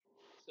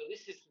So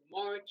this is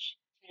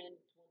March 10,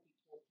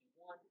 2021,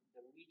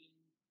 the reading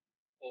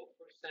of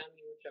 1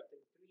 Samuel chapter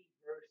 3,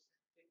 verse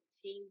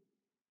 15.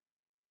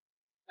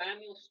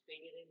 Samuel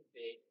stayed in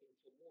bed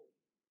until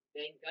morning,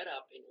 then got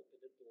up and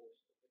opened the doors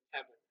of the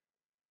tabernacle.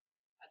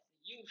 As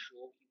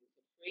usual, he was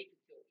afraid to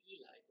tell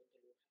Eli what the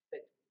Lord had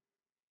said to him.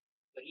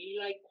 But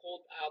Eli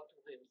called out to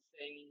him,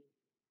 saying,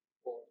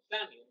 "For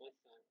Samuel, my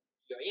son."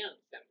 "Here I am,"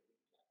 Samuel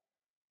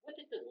replied. "What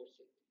did the Lord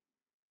say to you?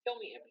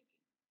 Tell me everything.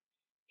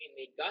 And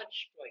may God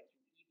strike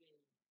you, even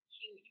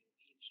kill you,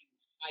 if you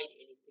hide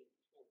anything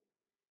from me."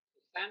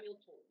 So Samuel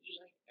told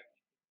Eli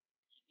everything.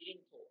 He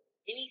didn't tell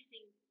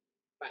anything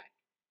back.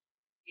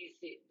 "Is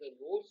it the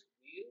Lord's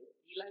will?"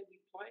 Eli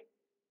replied.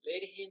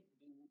 "Let him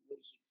do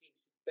what he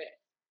thinks is best."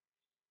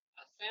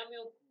 As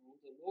Samuel grew,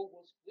 the Lord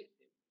was with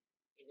him,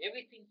 and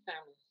everything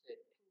Samuel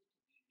said proved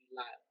to be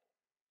reliable.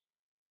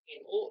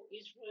 And all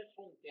Israel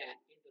from Dan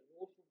in the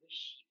north of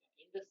Beersheba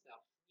in the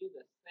south knew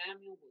that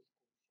Samuel was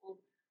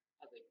confirmed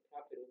as a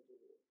prophet of the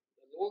Lord.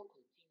 The Lord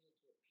continued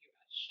to appear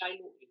at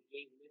Shiloh and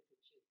gave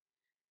messages to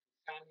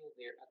Samuel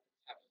there at the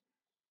tabernacle.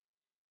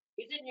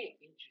 Isn't it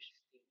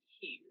interesting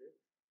here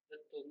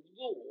that the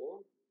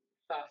Lord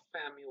saw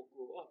Samuel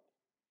grow up?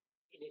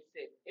 And it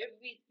said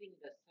everything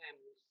that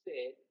Samuel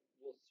said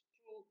was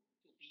proved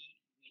to be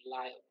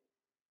reliable.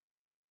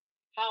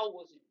 How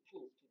was it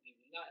proved to be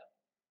reliable?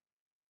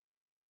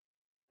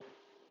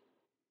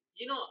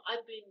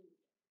 I've been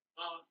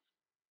off.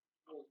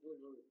 I was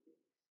doing other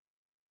things.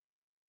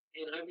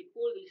 And I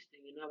record this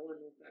thing and I want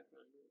no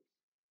background noise.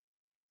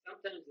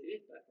 Sometimes there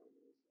is background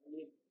noise. I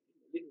live in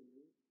the living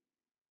room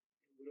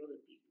and with other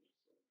people.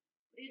 So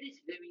but it is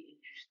very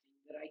interesting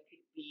that I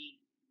could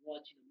be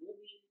watching a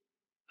movie,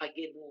 I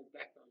get no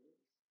background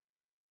noise.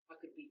 I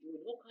could be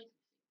doing all kinds of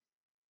things.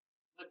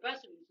 My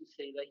pastor used to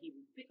say that he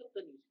would pick up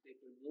the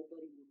newspaper,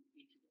 nobody would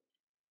interrupt.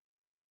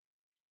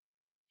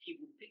 He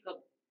would pick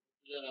up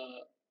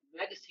the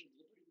magazine,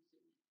 nobody would say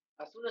anything.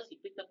 As soon as he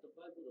picked up the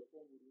Bible, the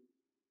phone would ring.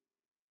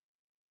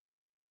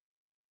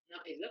 Now,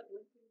 is that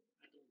coincidence?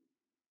 I don't know.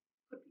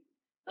 Could be.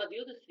 Now, the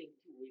other thing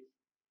too is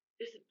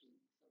discipline.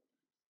 Sometimes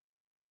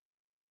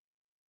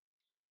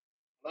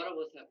a lot of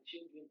us have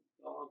children,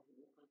 dogs, and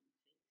all kinds of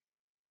things.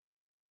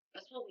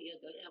 That's why we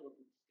have got to have a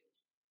good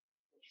schedule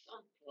or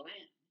some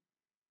plan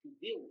to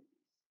deal with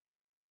this.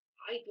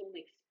 I don't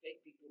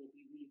expect people to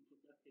be really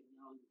productive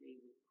nowadays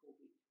with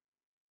COVID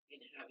and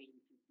having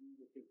to do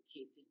with their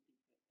kids and things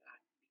like that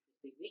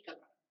because they make a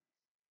lot of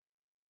noise.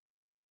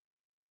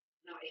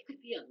 Now, it could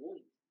be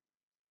annoying,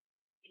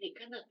 and it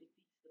kind of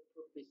defeats the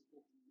purpose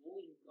of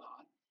knowing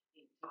God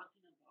and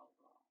talking about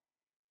God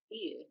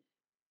if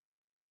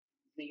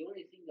the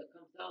only thing that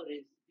comes out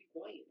is be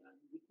quiet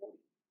and record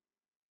it.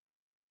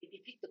 It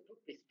defeats the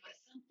purpose. But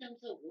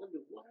sometimes I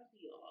wonder what are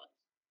the odds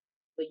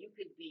that you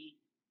could be,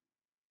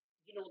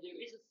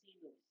 there is a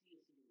scene of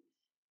C.S. Lewis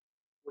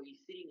where he's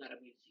sitting at a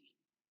museum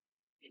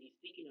and he's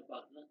thinking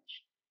about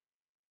lunch.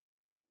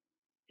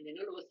 And then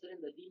all of a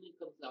sudden the demon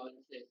comes out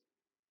and says,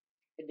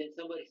 and then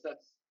somebody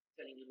starts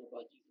telling him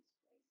about Jesus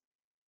Christ.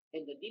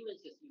 And the demon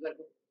says, "You gotta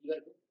go, you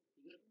gotta go,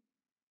 you gotta go."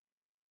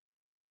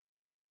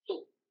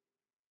 So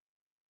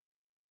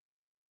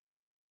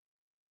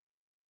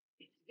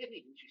it's very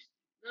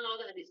interesting. Now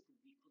that is to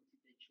be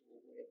confidential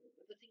or whatever,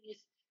 but the thing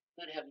is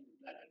not having a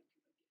bad attitude,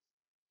 I guess.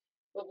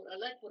 But I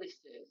like what it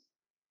says.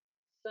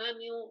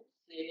 Samuel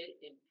said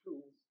and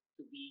proved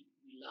to be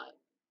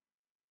reliable.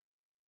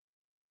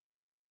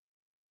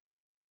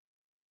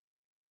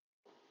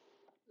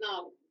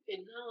 Now,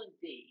 in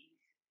nowadays,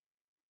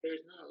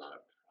 there's not a lot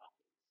of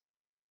prophets.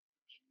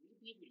 Can we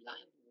be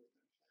reliable with our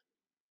family?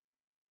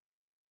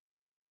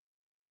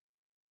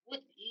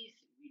 What is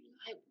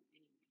reliable,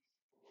 anyways?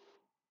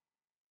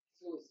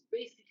 So it's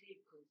basically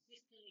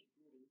consistently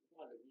good in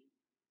quality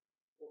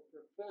or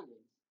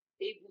performance,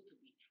 able to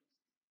be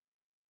trusted.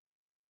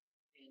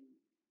 And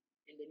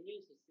in the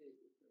news, it says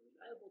it's a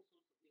reliable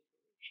source of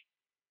information.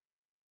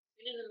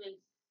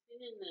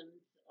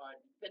 Synonyms are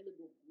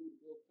dependable, good,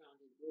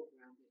 well-founded,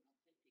 well-grounded,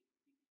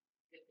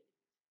 authentic, definite.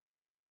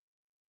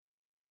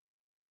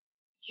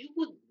 You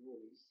would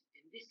notice,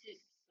 and this is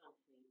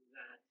something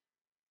that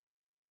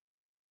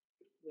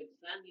when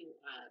Samuel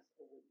asked,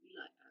 or when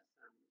Eli asked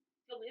Samuel,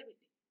 "Tell me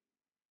everything,"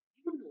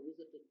 you would notice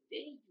that the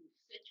day you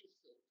set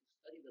yourself to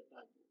study the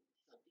Bible,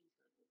 something's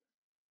going to go bad.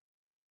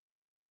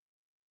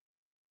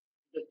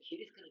 The kid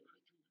is going to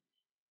cry too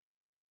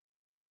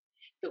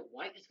much. The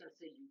wife is going to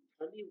say, "You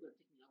told me you were going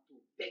to take me out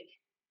to beg."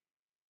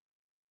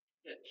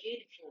 The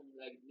kid from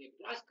like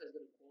Nebraska is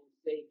going to call and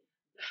say,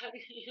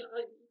 "Daddy,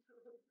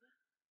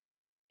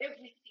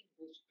 everything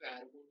goes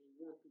bad when you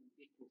want to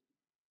make it's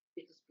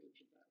a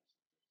spiritual battle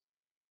sometimes."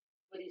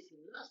 But it's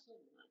not so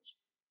much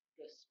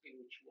the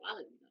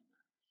spirituality that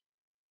matters,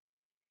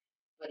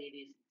 but it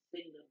is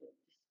setting up a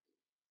discipline.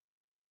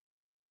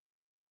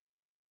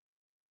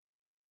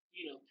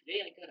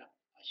 Today I got up.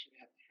 I should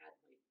have had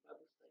my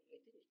Bible study. I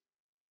did it.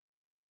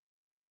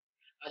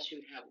 I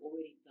should have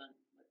already done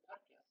my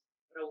podcast,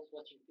 but I was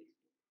watching Facebook.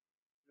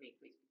 I mean,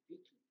 Facebook,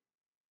 YouTube,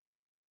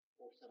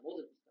 or some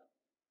other stuff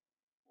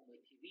on my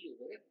TV or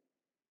whatever.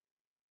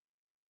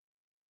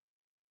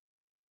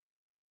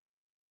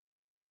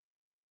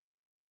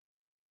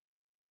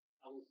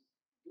 I was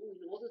doing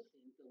other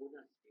things that were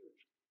not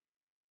spiritual.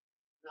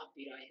 Now,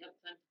 did I have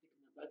time to pick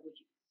up my Bible?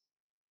 Yes.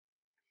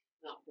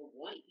 Now, but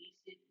why is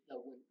it that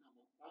when I'm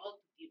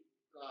about to give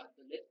God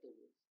the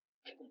leftovers,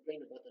 I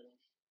complain about the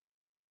lunch?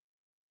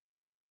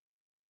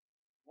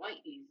 Why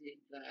is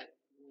it that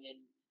when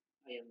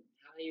I am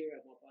tired,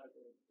 I'm about to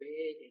go to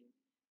bed, and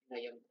I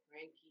am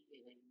cranky,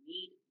 and I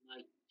need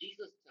my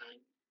Jesus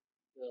time,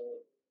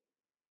 the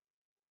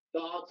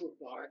dogs will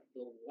bark,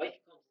 the wife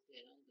comes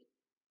down, the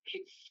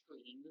kids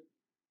scream,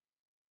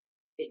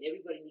 and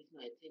everybody needs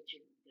my attention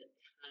the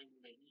time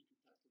when I need to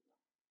talk to God?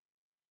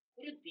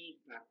 Could it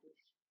be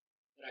backwards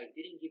that I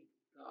didn't give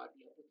God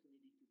the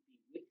opportunity to be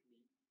with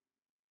me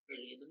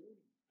early in the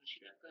morning? I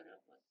should have got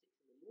up at 6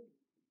 in the morning,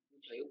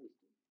 which I always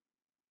do,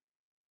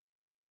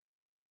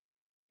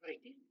 but I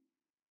didn't.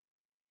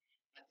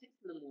 At 6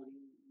 in the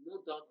morning, no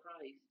dog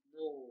cries,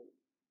 no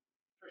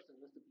person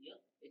wants to be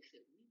up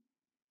except me.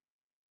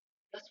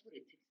 That's what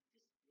it takes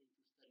discipline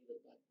to study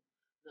the Bible.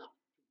 Now,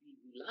 to be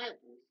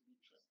reliable is to be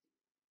trusted.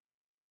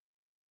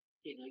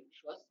 Can I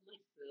trust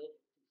myself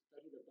to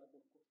study the Bible?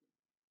 Of course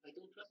not. I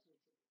don't trust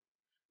myself.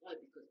 Why?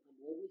 Because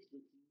I'm always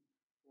looking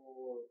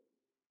for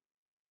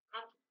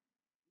comfort.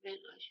 Man,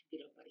 I should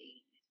get up at 8.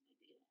 It's my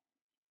day off.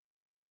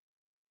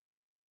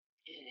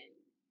 And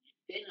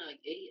then I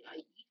eat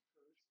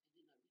first, and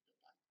then I read the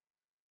Bible.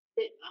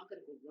 Then I'm going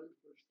to go run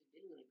first, and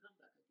then when I come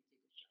back, I can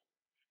take a shower.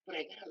 But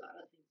I got a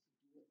lot of things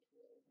to do at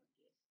 12, I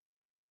guess.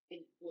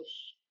 And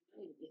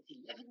it's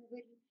 11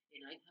 already,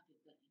 and I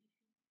haven't done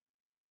anything.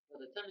 By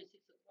the time it's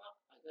 6 o'clock,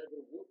 I gotta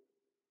go to work.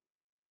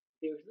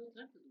 There is no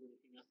time to do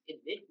anything else. And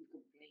then we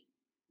complain.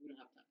 We don't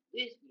have time for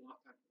this, we don't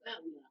have time for that,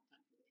 we don't have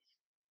time for this.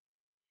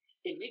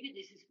 And maybe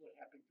this is what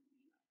happened to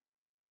Eli.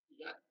 He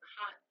got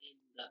caught in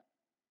the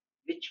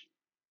ritual.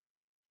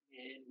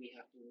 And we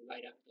have to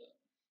light up the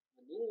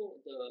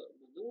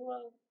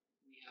menorah.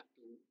 We have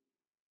to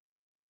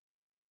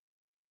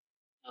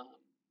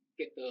um,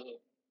 get the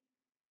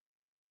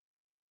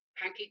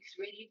pancakes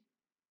ready.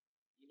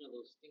 You know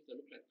those things that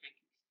look like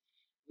pancakes.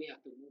 We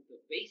have to move the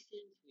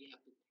basins. We have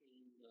to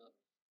clean the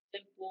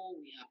temple.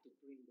 We have to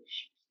bring the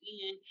sheep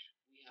in.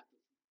 We have to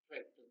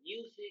prep the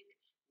music.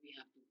 We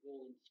have to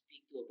go and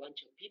speak to a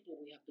bunch of people.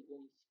 We have to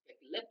go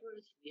inspect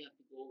lepers. We have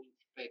to go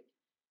inspect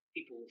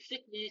people with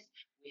sickness.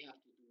 We have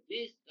to do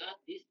this, that,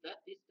 this,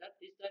 that, this, that,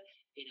 this, that.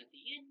 And at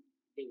the end,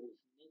 there was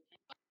no time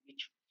for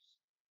rituals.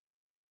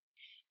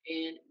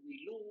 And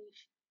we lose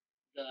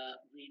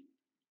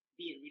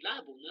being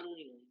reliable, not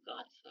only on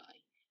God's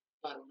side,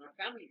 but on our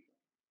family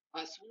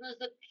side. As soon as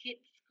the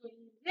kids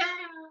scream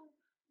down,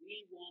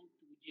 we want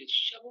to just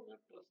shove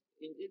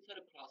him inside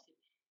a closet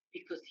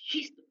because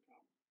he's the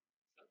problem.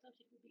 Sometimes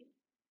it will be.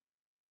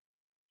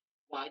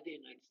 Why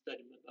didn't I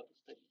study my Bible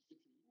study at 6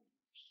 in the morning?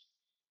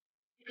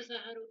 Because I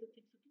had other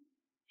things to do.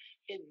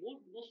 And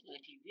most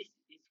likely, this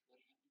is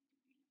what happened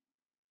to me.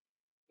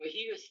 But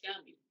here's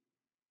Samuel.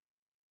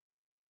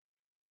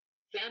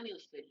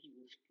 Samuel said he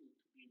was good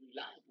to be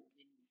reliable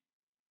in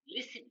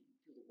listening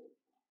to the word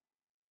of God.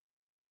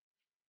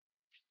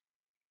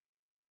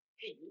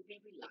 Can you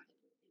be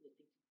reliable in the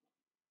things of God?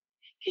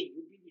 Can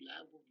you be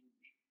reliable in your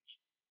marriage?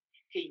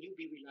 Can you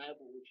be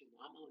reliable with your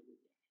mama or your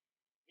dad?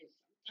 And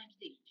sometimes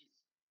they just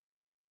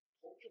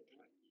poke a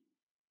bright in.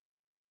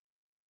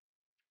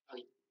 I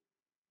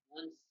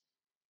once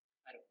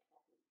had a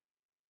problem.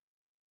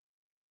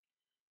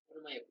 One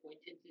of my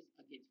acquaintances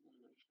against one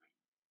of my friends.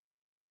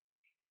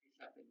 This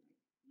happened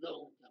like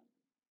long time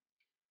ago.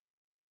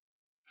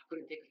 I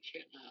couldn't take a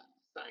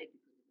side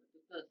because if I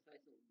took the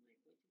side of my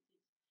acquaintances,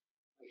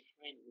 my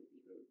friend would be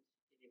hurt.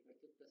 And if I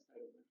took the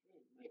side of my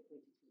friend, my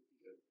acquaintance would be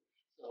hurt.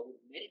 So I would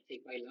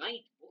meditate by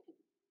lying to both of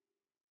them.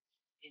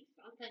 And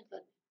sometimes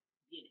I'd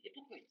be a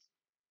hypocrite.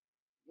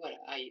 But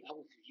I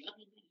was young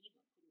and naive.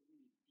 I couldn't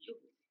really deal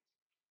with it.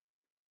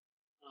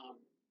 Um,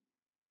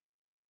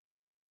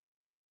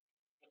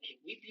 but can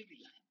we be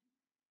reliable?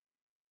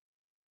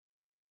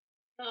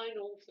 Now, I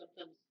know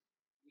sometimes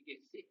we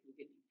get sick, we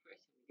get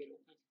depressed, and we get all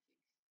kinds of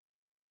things.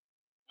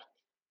 But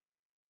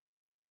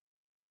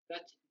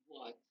that's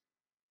what